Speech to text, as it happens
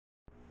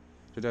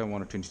Today I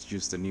wanted to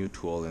introduce the new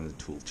tool in the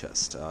tool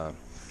chest.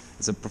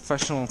 It's a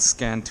professional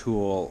scan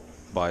tool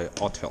by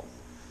Autel.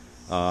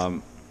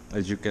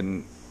 As you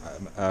can,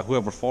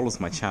 whoever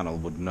follows my channel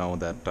would know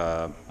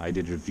that I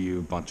did review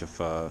a bunch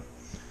of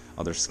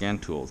other scan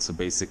tools. So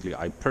basically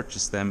I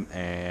purchased them,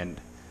 and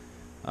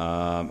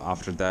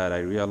after that I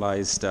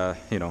realized, I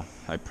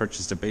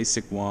purchased a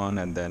basic one,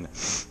 and then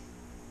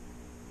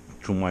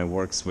through my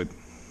works with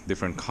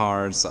different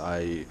cards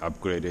I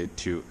upgraded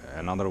to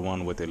another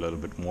one with a little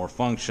bit more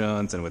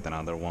functions, and with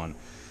another one,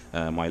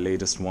 my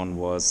latest one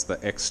was the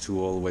X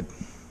tool with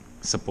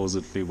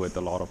supposedly with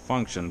a lot of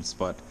functions,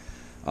 but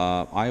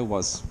I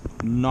was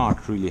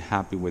not really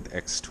happy with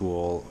X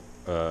tool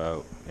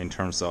in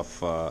terms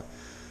of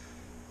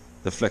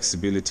the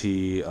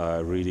flexibility,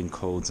 reading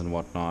codes and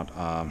whatnot.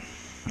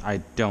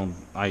 I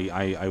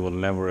will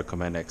never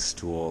recommend X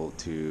tool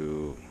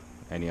to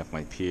any of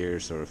my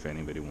peers, or if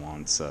anybody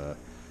wants a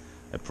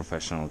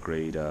professional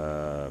grade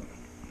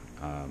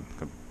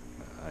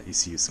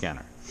ECU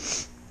scanner.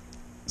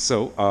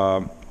 So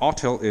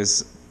Autel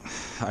is,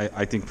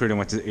 I think pretty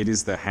much it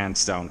is the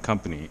hands down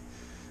company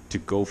to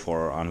go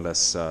for,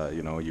 unless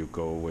you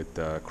go with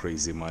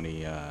crazy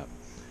money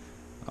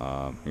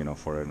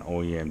for an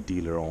OEM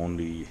dealer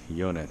only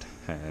unit,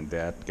 and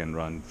that can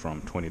run from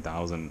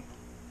 20,000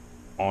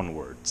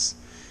 onwards.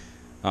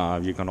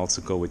 You can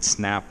also go with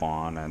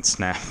Snap-on, and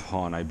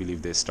Snap-on, I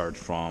believe they start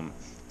from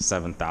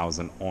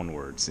 7,000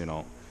 onwards.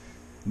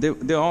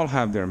 They all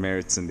have their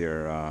merits and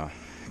their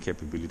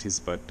capabilities,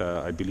 but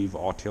I believe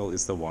Autel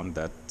is the one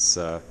that's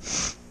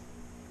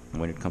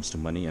when it comes to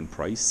money and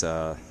price,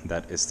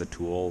 that is the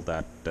tool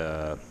that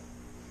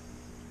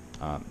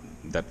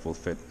that will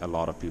fit a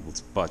lot of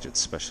people's budgets,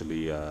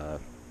 especially the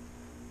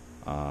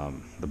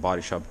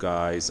body shop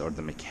guys or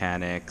the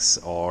mechanics,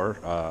 or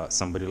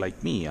somebody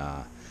like me.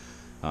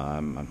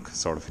 I'm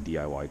sort of a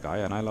DIY guy,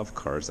 and I love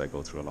cars. I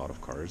go through a lot of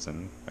cars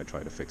and I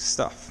try to fix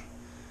stuff.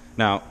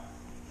 Now,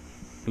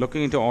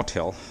 looking into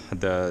Autel,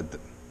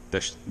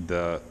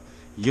 the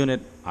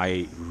unit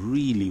I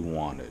really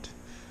wanted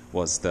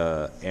was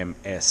the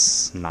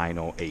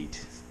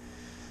MS908.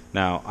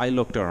 Now, I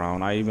looked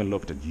around. I even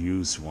looked at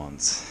used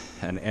ones.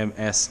 An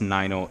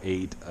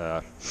MS908,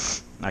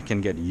 I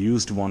can get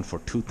used one for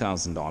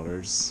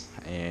 $2,000,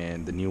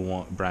 and the new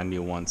one, brand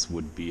new ones,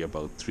 would be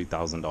about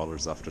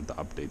 $3,000 after the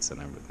updates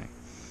and everything.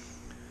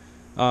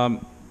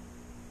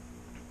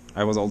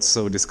 I was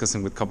also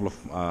discussing with a couple of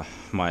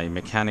my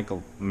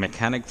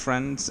mechanic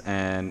friends,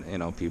 and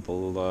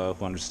people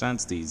who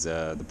understands these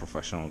the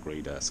professional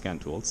grade scan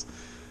tools.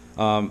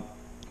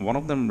 One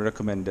of them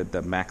recommended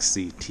the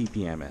Maxi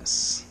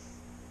TPMS.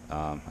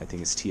 I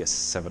think it's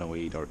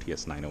TS708 or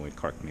TS908,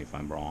 correct me if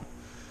I'm wrong.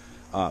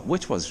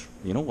 Which was,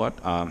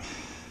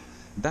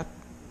 that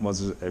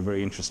was a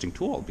very interesting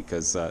tool,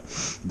 because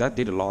that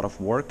did a lot of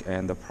work,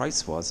 and the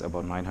price was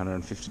about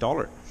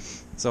 $950.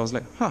 So I was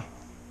like,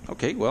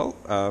 okay, well,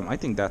 I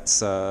think that's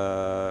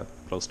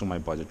close to my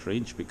budget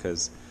range,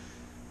 because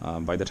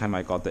by the time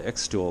I got the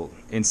X tool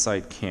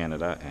inside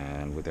Canada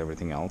and with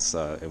everything else,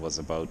 it was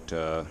about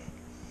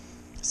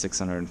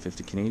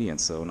 650 Canadian,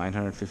 so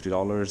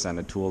 $950, and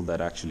a tool that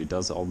actually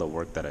does all the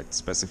work that it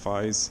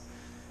specifies.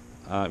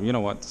 You know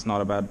what, it's not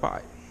a bad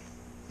buy.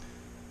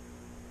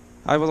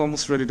 I was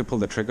almost ready to pull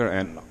the trigger,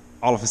 and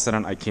all of a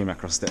sudden I came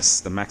across this,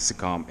 the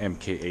MaxiCOM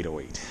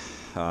MK808.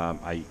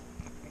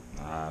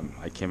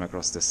 I came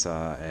across this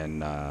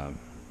in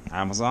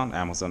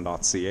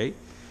Amazon.ca,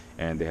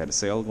 and they had a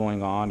sale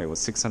going on. It was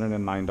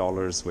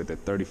 $609 with a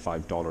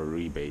 $35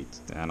 rebate,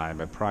 and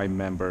I'm a Prime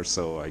member,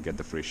 so I get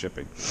the free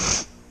shipping.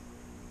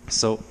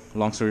 So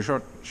long story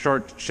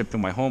short, shipped to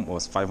my home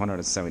was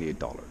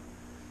 $578,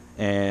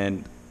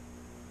 and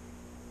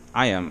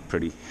I am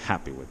pretty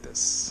happy with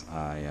this.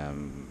 I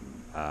am.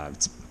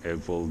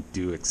 It will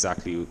do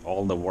exactly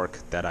all the work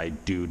that I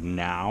do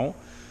now,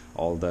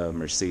 all the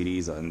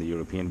Mercedes and the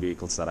European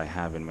vehicles that I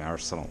have in my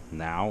arsenal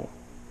now,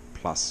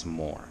 plus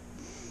more.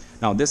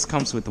 Now this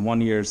comes with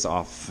 1 year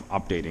of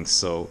updating,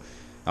 so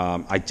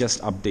I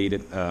just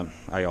updated.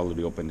 I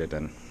already opened it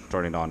and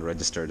turned it on,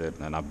 registered it,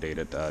 and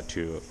updated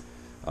to.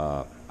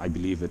 I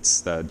believe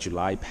it's the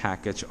July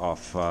package of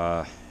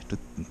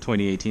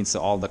 2018. So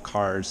all the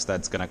cars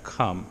that's gonna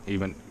come,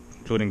 even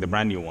including the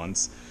brand new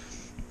ones,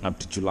 up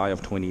to July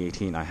of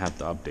 2018, I have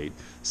the update.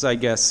 So I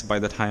guess by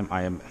the time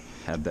I am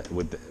at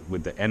with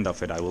the end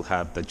of it, I will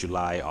have the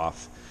July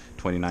of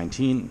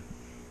 2019.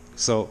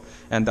 So,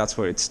 and that's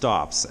where it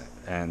stops.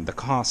 And the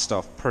cost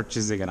of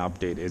purchasing an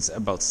update is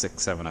about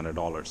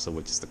 $600-700, so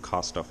which is the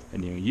cost of a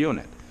new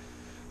unit.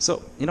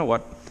 So you know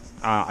what?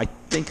 I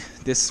think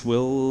this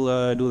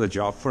will do the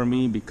job for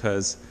me,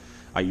 because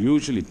I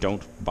usually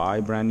don't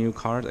buy brand new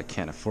cars. I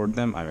can't afford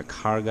them. I'm a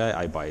car guy.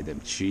 I buy them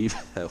cheap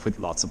with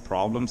lots of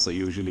problems. So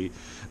usually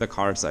the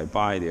cars I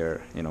buy,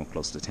 they're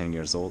close to 10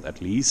 years old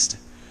at least.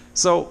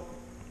 So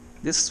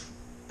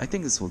I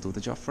think this will do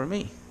the job for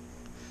me.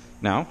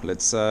 Now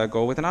let's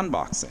go with an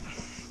unboxing.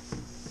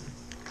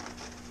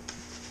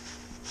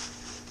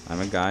 I'm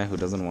a guy who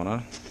doesn't want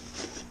to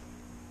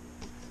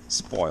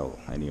spoil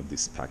any of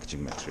this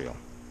packaging material.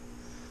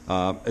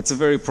 It's a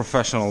very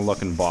professional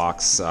looking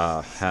box,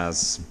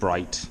 has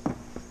bright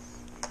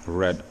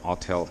red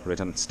Autel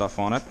written stuff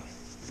on it.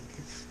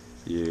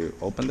 You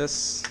open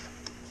this,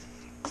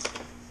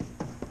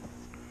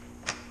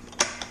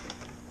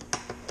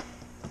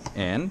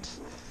 and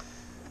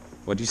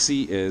what you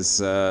see is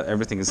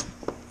everything is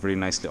very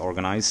nicely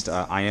organized.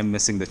 I am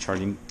missing the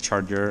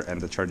charger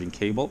and the charging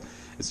cable.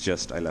 It's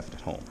just I left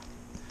it home.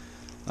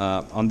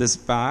 On this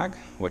bag,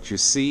 what you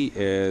see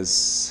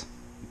is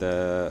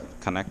the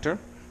connector,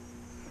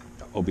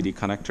 OBD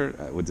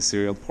connector with the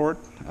serial port,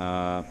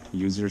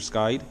 user's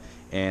guide,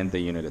 and the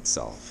unit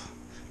itself.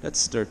 Let's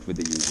start with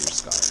the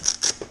user's guide.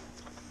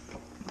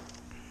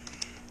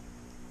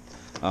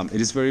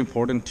 It is very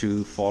important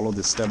to follow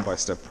the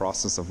step-by-step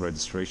process of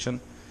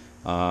registration.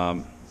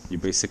 You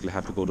basically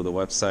have to go to the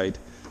website.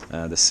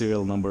 The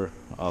serial number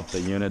of the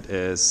unit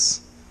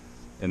is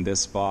in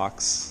this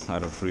box. I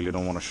really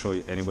don't want to show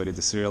anybody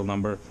the serial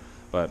number,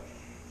 but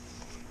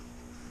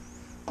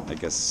I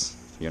guess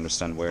you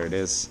understand where it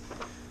is.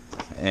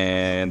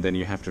 And then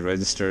you have to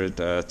register it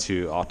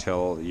to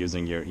Autel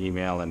using your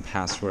email and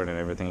password and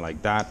everything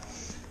like that.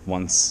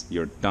 Once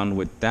you're done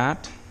with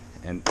that,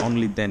 and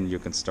only then you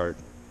can start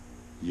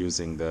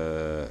using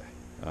the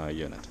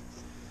unit.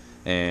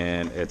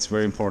 And it's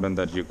very important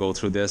that you go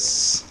through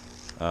this.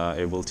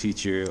 It will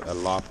teach you a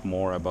lot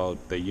more about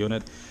the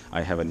unit.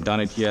 I haven't done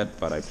it yet,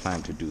 but I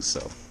plan to do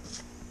so.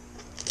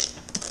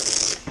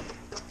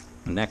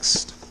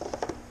 Next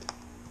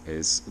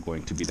is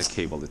going to be the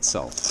cable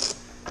itself.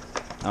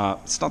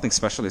 It's nothing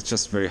special, it's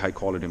just very high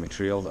quality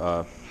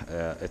material.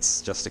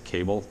 It's just a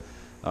cable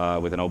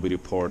with an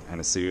OBD port and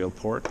a serial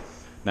port.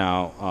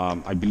 Now,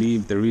 I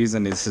believe the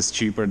reason this is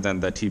cheaper than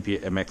the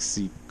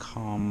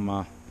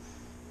MaxiCOM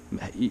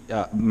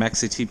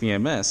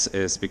MaxiTPMS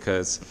is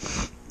because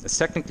it's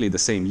technically the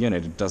same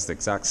unit. It does the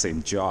exact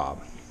same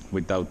job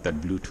without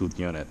that Bluetooth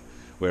unit.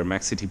 Where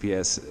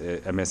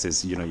MaxiTPMS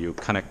is, you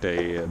connect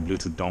a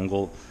Bluetooth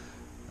dongle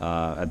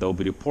at the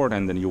OBD port,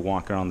 and then you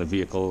walk around the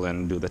vehicle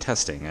and do the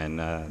testing.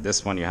 And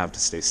this one you have to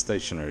stay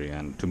stationary.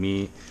 And to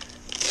me,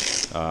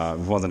 it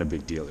wasn't a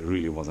big deal. It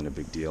really wasn't a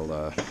big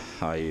deal.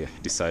 I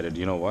decided,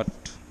 you know what,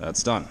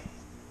 that's done.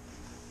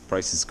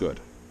 Price is good.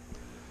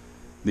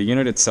 The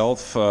unit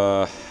itself,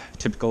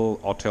 typical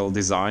Autel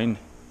design,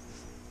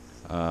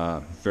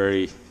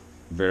 very,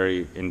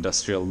 very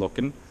industrial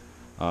looking.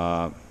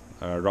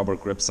 Rubber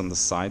grips on the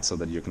side so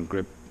that you can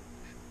grip.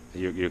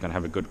 You can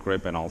have a good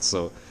grip, and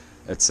also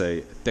it's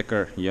a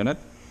thicker unit.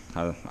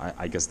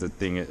 I guess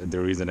the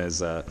reason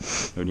is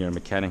when you're a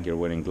mechanic, you're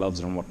wearing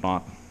gloves and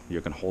whatnot.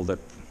 You can hold it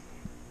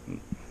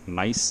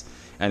nice,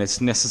 and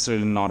it's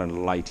necessarily not a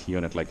light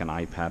unit like an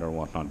iPad or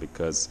whatnot,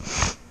 because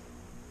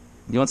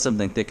you want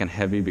something thick and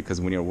heavy,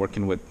 because when you're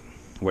working with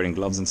wearing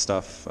gloves and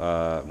stuff,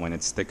 when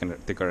it's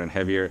thicker and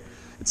heavier,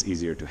 it's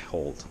easier to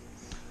hold.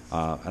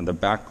 And the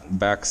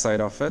back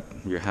side of it,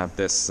 you have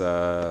this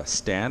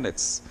stand.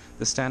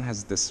 The stand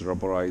has this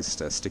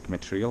rubberized stick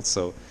material,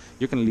 so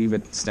you can leave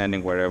it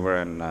standing wherever,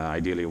 and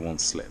ideally it won't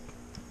slip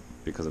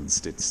because of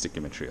the sticky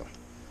material.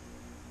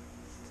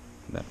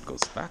 That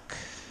goes back.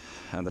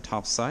 And the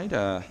top side,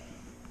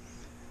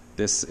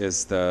 this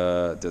is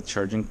the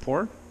charging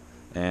port,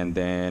 and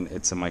then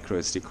it's a micro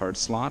SD card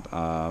slot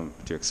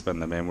to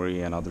expand the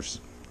memory and others.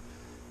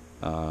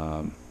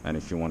 And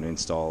if you want to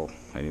install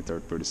any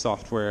third-party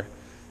software,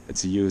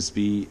 it's a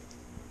USB.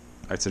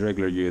 It's a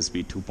regular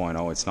USB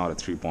 2.0. It's not a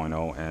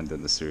 3.0, and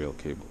then the serial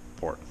cable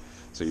port.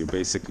 So you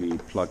basically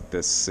plug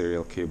this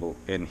serial cable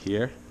in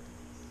here,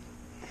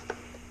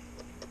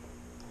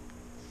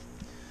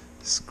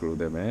 screw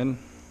them in.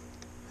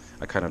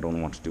 I kind of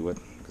don't want to do it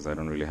because I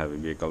don't really have a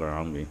vehicle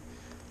around me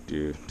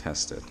to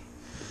test it.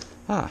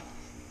 I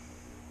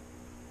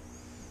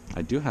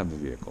do have a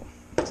vehicle.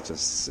 It's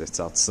just it's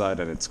outside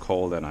and it's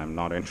cold, and I'm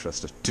not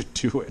interested to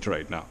do it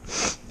right now.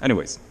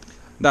 Anyways,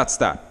 that's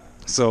that.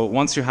 So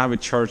once you have it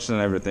charged and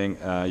everything,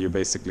 you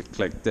basically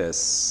click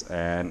this,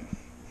 and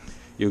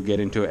you get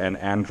into an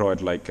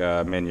Android-like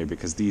menu,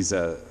 because these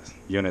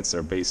units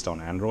are based on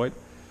Android.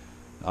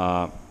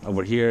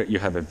 Over here, you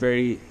have a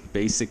very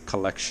basic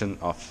collection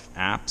of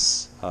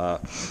apps.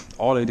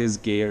 All it is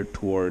geared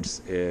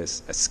towards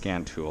is a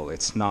scan tool.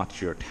 It's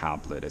not your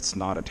tablet. It's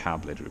not a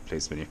tablet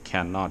replacement. You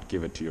cannot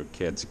give it to your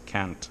kids. You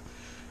can't.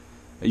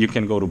 You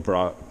can go to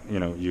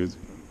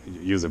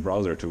use a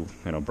browser to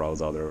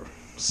browse other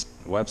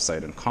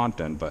website and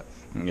content, but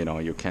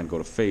you can't go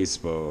to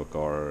Facebook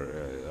or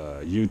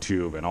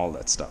YouTube and all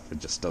that stuff. It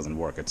just doesn't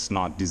work. It's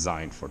not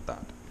designed for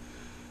that.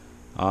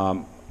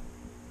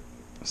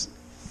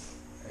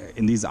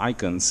 In these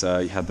icons,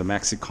 you have the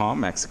MaxiCOM.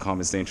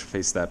 MaxiCOM is the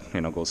interface that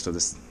goes to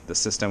the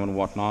system and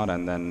whatnot,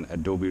 and then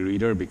Adobe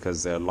Reader,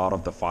 because a lot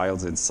of the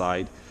files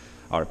inside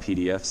are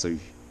PDF, so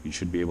you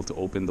should be able to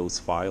open those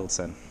files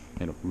and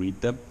read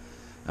them.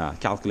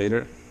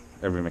 Calculator.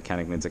 Every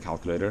mechanic needs a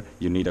calculator.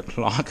 You need a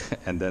clock,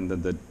 and then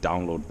the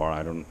download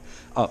bar.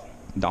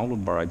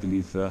 Download bar. I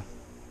believe. I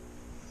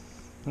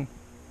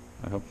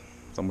hope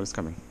somebody's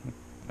coming.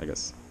 I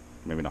guess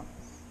maybe not.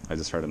 I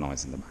just heard a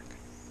noise in the back.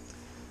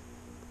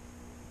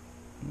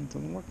 It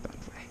doesn't work that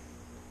way.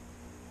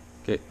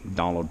 Okay,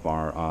 download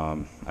bar.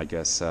 I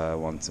guess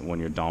when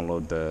you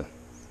download the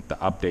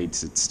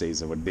updates, it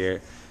stays over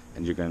there,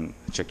 and you can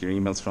check your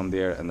emails from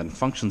there. And then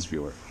functions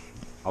viewer,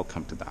 I'll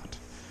come to that.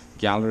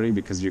 Gallery,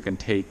 because you can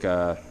take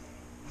what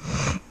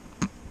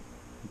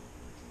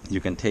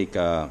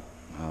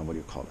do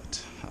you call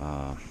it?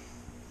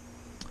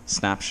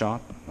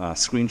 Snapshot,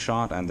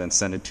 screenshot, and then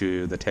send it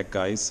to the tech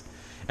guys.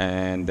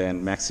 And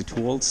then Maxi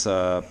Tools,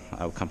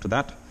 I'll come to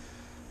that.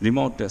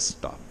 Remote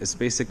desktop is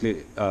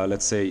basically,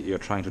 let's say you're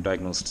trying to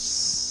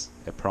diagnose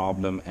a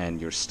problem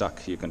and you're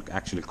stuck. You can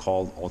actually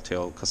call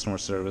Autel customer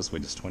service,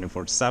 which is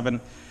 24/7,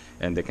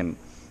 and they can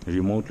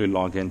remotely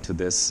log into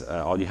this.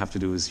 All you have to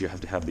do is you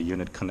have to have the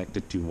unit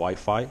connected to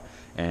Wi-Fi,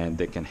 and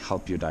they can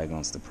help you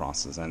diagnose the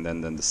process. And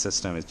then the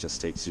system, it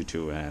just takes you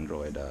to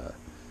Android,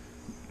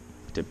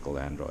 typical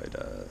Android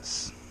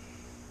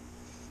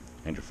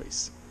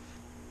interface.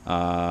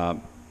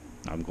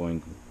 I'm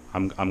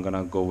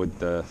gonna go with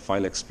the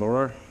File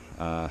Explorer.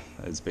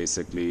 It's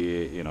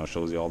basically,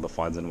 shows you all the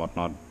files and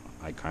whatnot.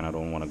 I kind of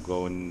don't want to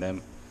go in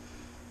them.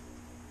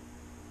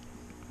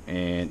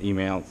 And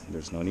email,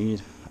 there's no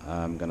need.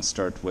 I'm gonna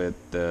start with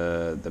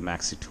the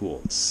Maxi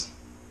Tools.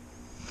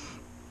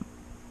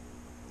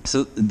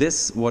 So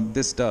what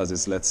this does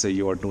is, let's say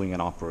you are doing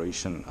an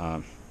operation.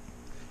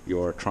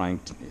 You're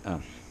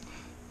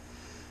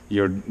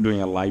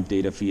doing a live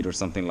data feed or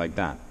something like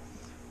that.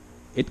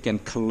 It can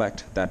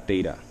collect that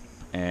data,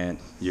 and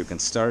you can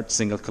start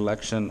single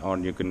collection, or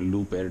you can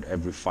loop it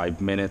every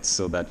 5 minutes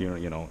so that you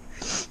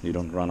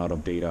don't run out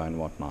of data and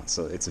whatnot.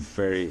 So it's a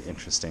very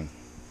interesting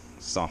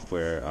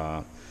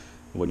software.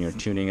 When you're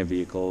tuning a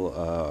vehicle,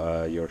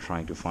 you're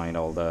trying to find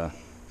all the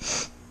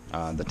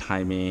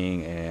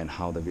timing and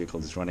how the vehicle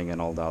is running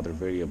and all the other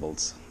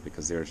variables,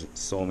 because there's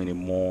so many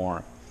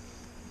more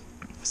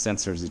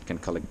sensors it can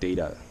collect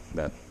data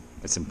that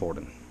it's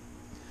important.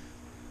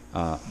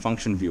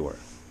 Function viewer.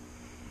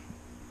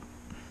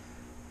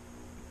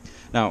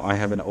 Now I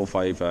have an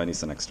 05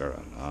 Nissan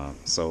Xterra,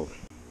 so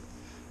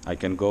I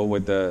can go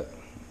with the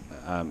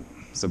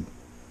so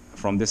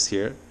from this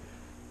here,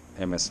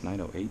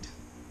 MS908.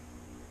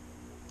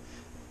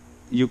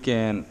 You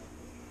can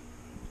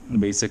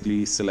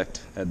basically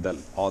select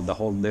the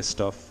whole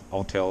list of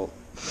Autel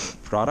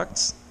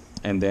products,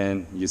 and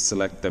then you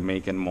select the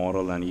make and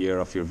model and year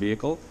of your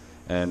vehicle.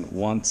 And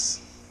once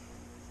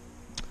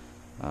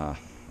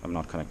I'm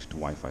not connected to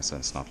Wi-Fi, so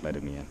it's not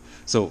letting me in.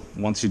 So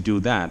once you do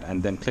that,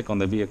 and then click on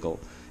the vehicle,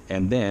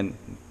 and then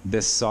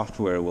this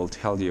software will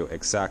tell you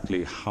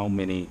exactly how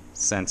many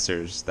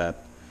sensors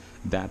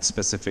that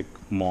specific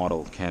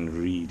model can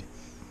read.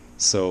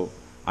 So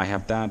I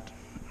have the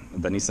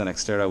Nissan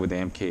Xterra with the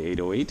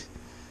MK808,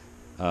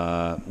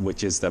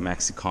 which is the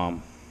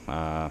MaxiCOM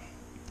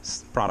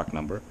product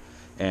number,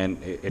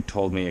 and it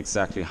told me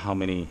exactly how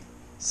many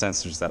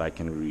sensors that I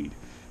can read.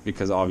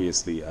 Because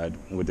obviously,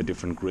 with the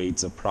different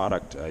grades of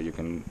product, you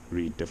can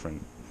read different,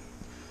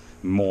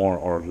 more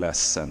or less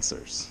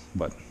sensors.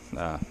 But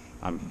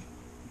I'm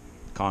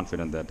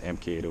confident that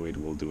MK808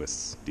 will do a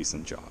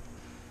decent job.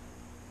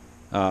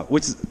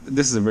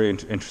 This is a very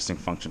interesting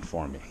function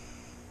for me.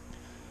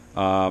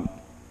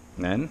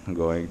 Then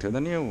going to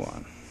the new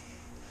one.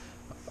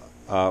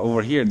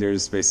 Over here,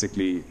 there's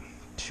basically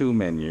two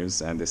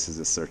menus, and this is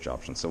a search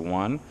option. So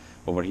one,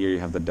 over here you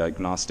have the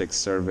diagnostic,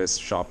 service,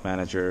 shop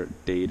manager,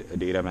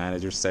 data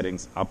manager,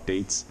 settings,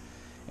 updates,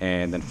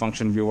 and then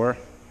function viewer,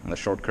 and the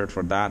shortcut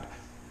for that,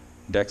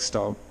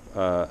 desktop,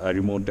 a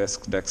remote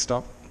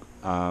desktop,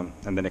 and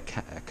then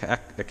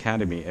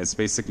Academy is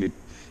basically,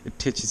 it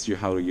teaches you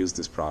how to use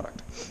this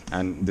product.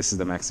 And this is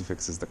the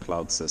MaxiFix, is the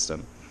cloud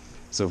system.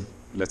 So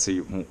let's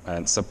say,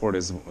 and support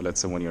is, let's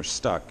say when you're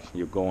stuck,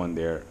 you go in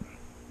there,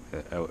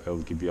 it'll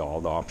give you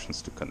all the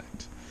options to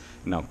connect.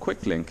 Now,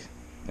 quick link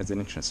is an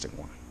interesting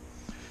one.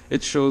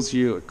 It shows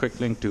you a quick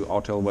link to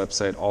Autel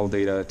website, all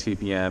data,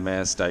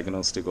 TPMS,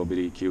 diagnostic,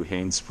 OBDQ,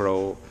 Haynes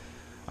Pro,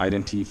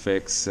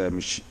 Identifix,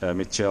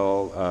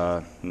 Mitchell,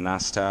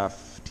 NASTAF,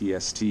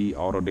 TST,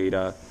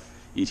 Autodata,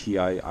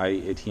 ETI,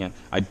 IATN.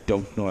 I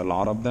don't know a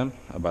lot of them,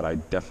 but I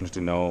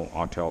definitely know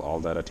Autel,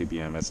 all data,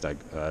 TPMS,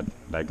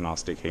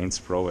 diagnostic, Haynes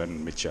Pro,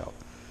 and Mitchell.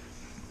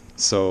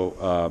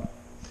 So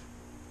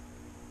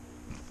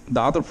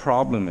the other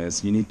problem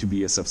is you need to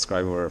be a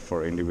subscriber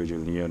for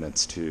individual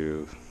units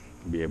to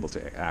be able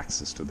to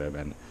access to them,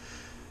 and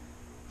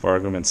for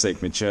argument's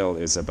sake, Mitchell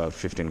is about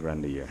 15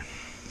 grand a year.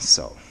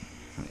 So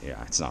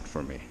yeah, it's not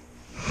for me.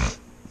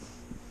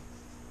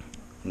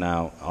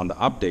 Now on the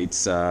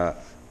updates,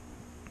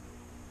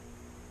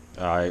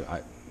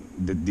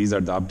 these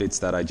are the updates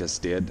that I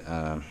just did.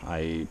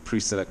 I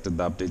pre-selected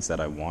the updates that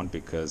I want,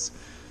 because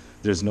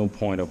there's no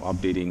point of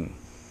updating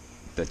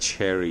the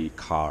Cherry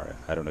car.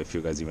 I don't know if you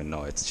guys even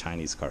know, it's a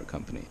Chinese car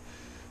company.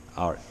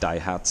 Or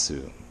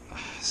Daihatsu.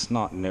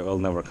 It'll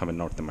never come in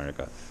North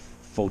America.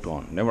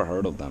 Photon, never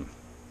heard of them.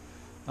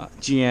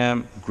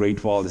 GM,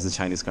 Great Wall is a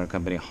Chinese car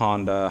company.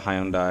 Honda,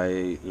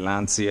 Hyundai,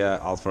 Lancia,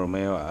 Alfa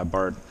Romeo,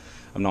 Abarth,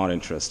 I'm not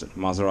interested.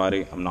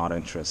 Maserati, I'm not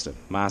interested.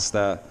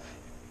 Mazda,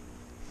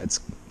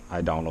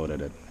 I downloaded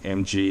it.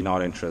 MG,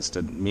 not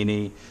interested.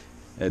 Mini,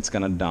 it's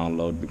gonna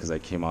download because I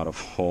came out of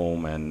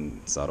home and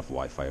it's out of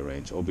Wi-Fi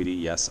range.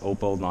 OBD, yes.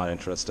 Opel, not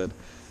interested.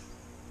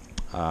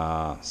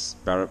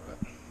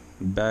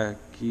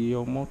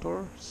 Bacchio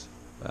Motors,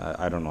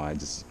 I don't know, I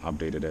just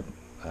updated it.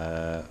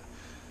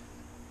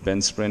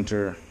 Ben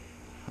Sprinter,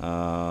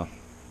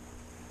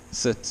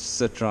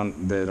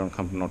 Citron, they don't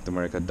come to North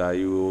America.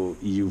 Daewoo,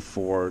 EU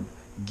Ford,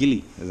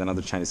 Geely is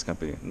another Chinese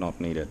company, not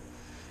needed.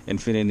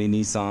 Infiniti,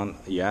 Nissan,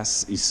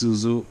 yes.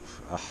 Isuzu,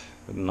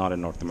 not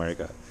in North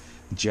America.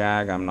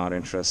 Jag, I'm not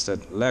interested.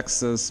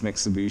 Lexus,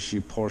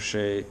 Mitsubishi,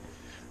 Porsche,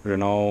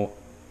 Renault,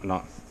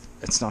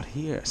 it's not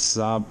here.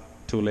 Saab,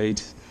 too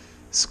late.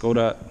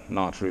 Skoda,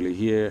 not really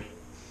here.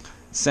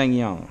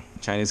 SsangYong,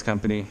 Chinese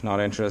company, not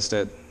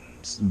interested.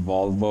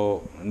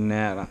 Volvo,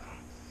 nah.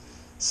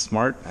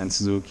 Smart and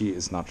Suzuki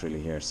is not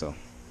really here, so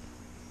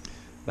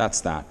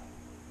that's that.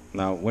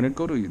 Now, when it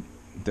go to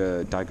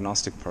the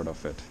diagnostic part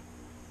of it,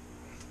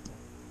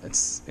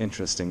 it's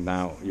interesting.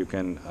 Now you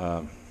can,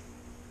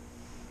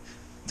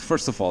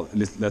 first of all,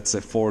 let's say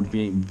Ford,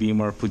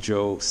 Beamer,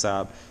 Peugeot,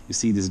 Saab. You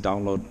see this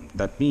download.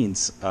 That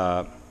means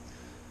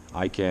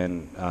I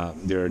can.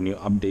 There are new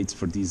updates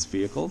for these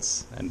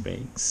vehicles and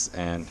makes,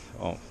 and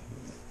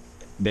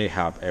they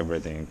have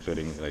everything,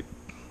 including like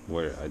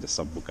where I just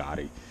saw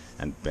Bugatti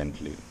and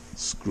Bentley.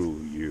 Screw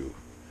you.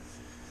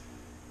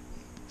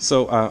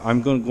 So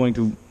I'm going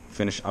to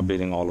finish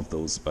updating all of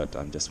those, but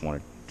I just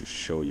wanted to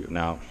show you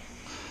now.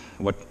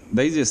 What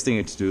the easiest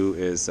thing to do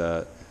is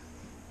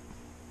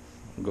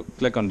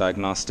click on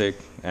diagnostic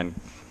and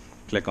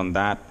click on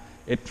that.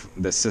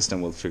 The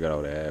system will figure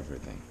out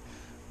everything.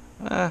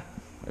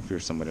 If you're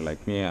somebody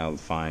like me, I'll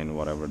find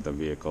whatever the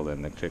vehicle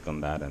and then click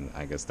on that, and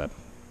I guess that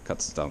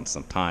cuts down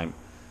some time,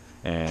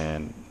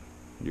 and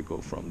you go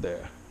from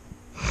there.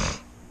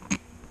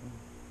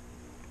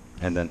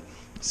 And then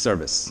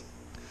service.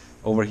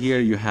 Over here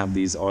you have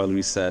these oil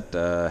reset,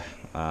 all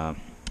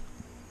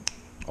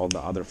the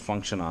other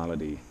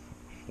functionality,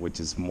 which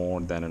is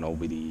more than an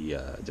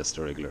OBD, just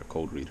a regular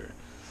code reader.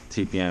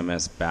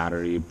 TPMS,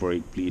 battery,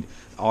 brake bleed.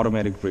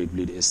 Automatic brake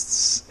bleed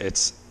is,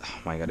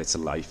 oh my god, it's a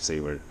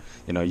lifesaver.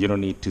 You know, you don't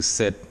need to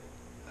sit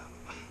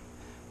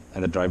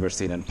in the driver's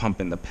seat and pump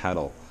in the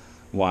pedal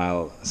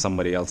while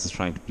somebody else is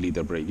trying to bleed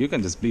the brake. You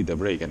can just bleed the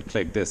brake and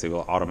click this, it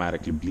will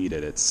automatically bleed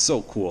it. It's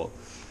so cool.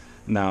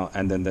 Now,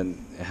 and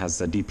then it has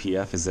the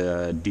DPF, is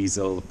a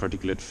diesel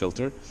particulate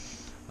filter.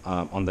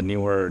 On the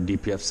newer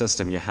DPF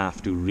system, you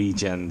have to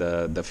regen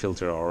the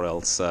filter, or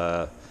else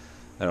there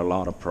are a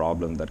lot of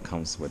problems that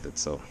comes with it.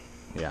 So,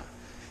 yeah.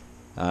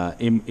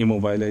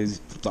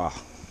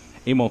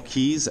 Emo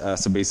keys,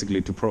 so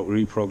basically to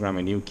reprogram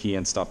a new key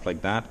and stuff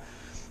like that.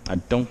 I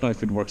don't know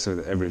if it works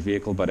with every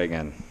vehicle, but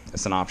again,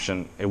 it's an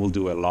option. It will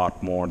do a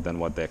lot more than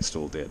what the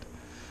X-Tool did.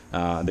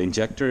 The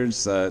injectors,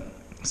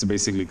 so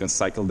basically you can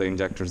cycle the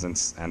injectors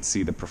and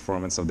see the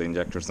performance of the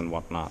injectors and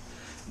whatnot.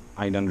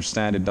 I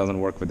understand it doesn't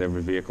work with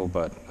every vehicle,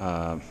 but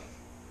I'm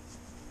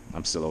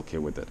still okay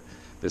with it.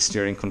 The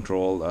steering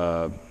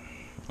control,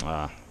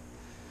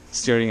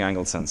 steering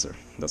angle sensor,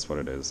 that's what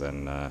it is.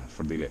 And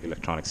for the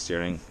electronic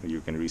steering,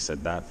 you can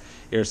reset that.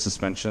 Air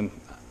suspension,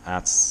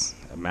 that's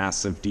a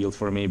massive deal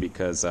for me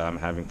because I'm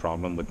having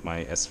problem with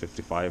my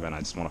S55 and I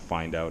just want to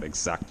find out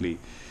exactly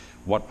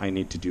what I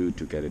need to do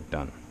to get it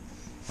done.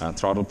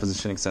 Throttle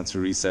positioning sensor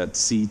reset,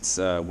 seats,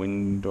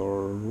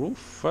 window,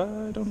 roof,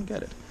 I don't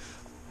get it.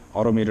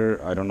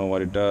 Autometer, I don't know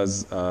what it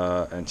does,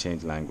 and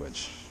change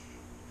language.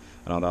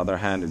 And on the other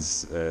hand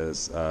is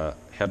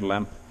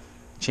headlamp,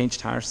 change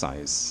tire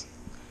size.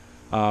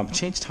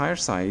 Change tire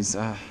size,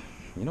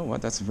 you know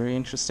what, that's a very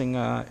interesting,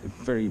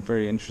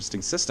 very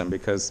interesting system,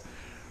 because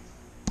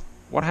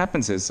what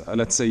happens is,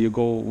 let's say you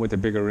go with a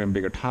bigger rim,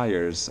 bigger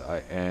tires,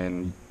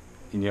 and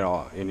in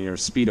your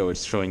speedo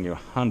it's showing you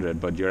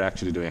 100, but you're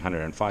actually doing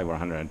 105 or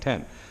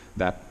 110.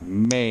 That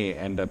may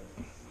end up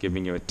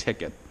giving you a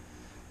ticket.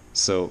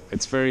 So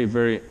it's very,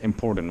 very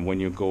important when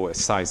you go a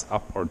size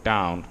up or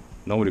down.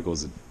 Nobody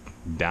goes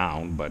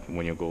down, but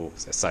when you go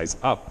a size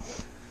up,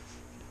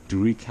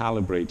 to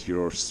recalibrate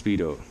your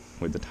speedo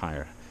with the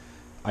tire.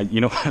 You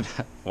know what?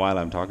 While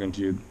I'm talking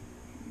to you,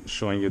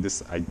 showing you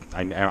this,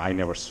 I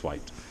never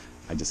swiped.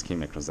 I just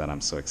came across that. I'm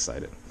so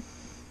excited.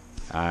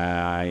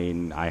 I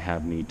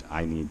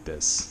need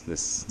this.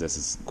 This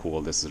is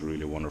cool. This is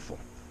really wonderful.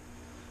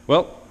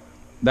 Well,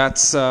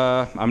 that's.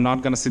 I'm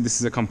not gonna say this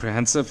is a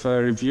comprehensive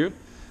review.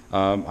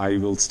 I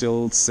will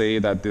still say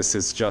that this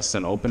is just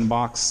an open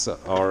box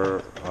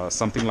or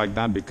something like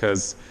that,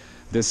 because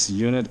this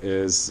unit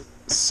is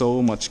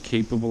so much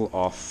capable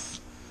of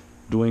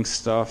doing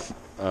stuff.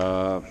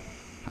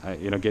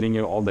 Getting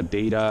you all the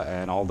data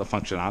and all the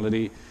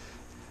functionality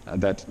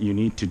that you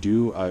need to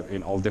do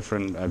in all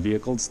different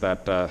vehicles,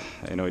 that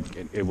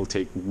it will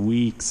take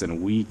weeks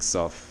and weeks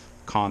of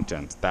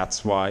content.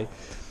 That's why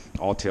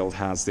Autel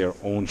has their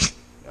own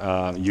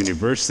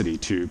university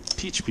to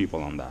teach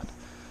people on that.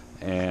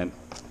 And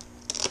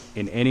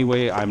in any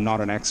way, I'm not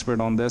an expert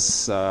on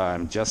this.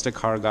 I'm just a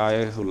car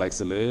guy who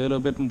likes a little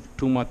bit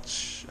too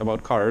much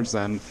about cars,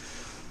 and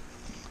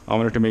I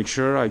wanted to make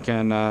sure I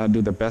can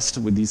do the best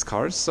with these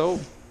cars, so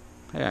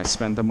hey, I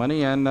spent the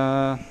money and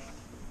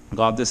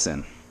got this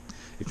in.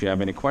 If you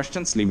have any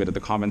questions, leave it in the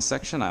comment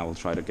section. I will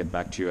try to get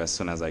back to you as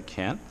soon as I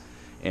can.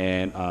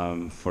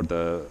 And for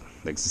the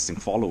existing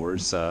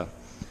followers, I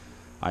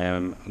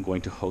am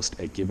going to host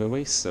a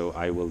giveaway, so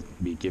I will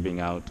be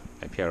giving out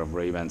a pair of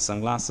Ray-Ban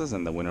sunglasses,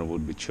 and the winner will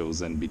be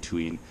chosen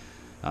between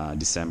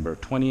December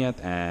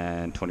 20th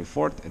and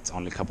 24th. It's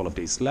only a couple of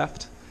days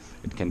left.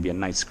 It can be a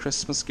nice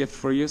Christmas gift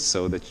for you,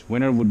 so the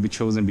winner would be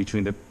chosen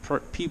between the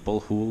people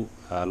who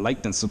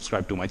liked and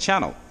subscribed to my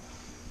channel.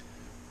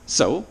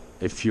 So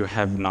if you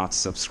have not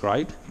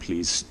subscribed,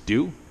 please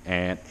do,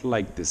 and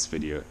like this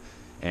video.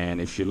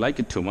 And if you like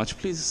it too much,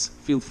 please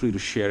feel free to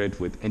share it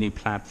with any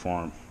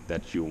platform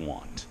that you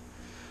want.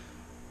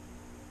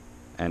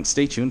 And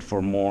stay tuned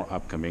for more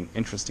upcoming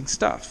interesting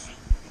stuff.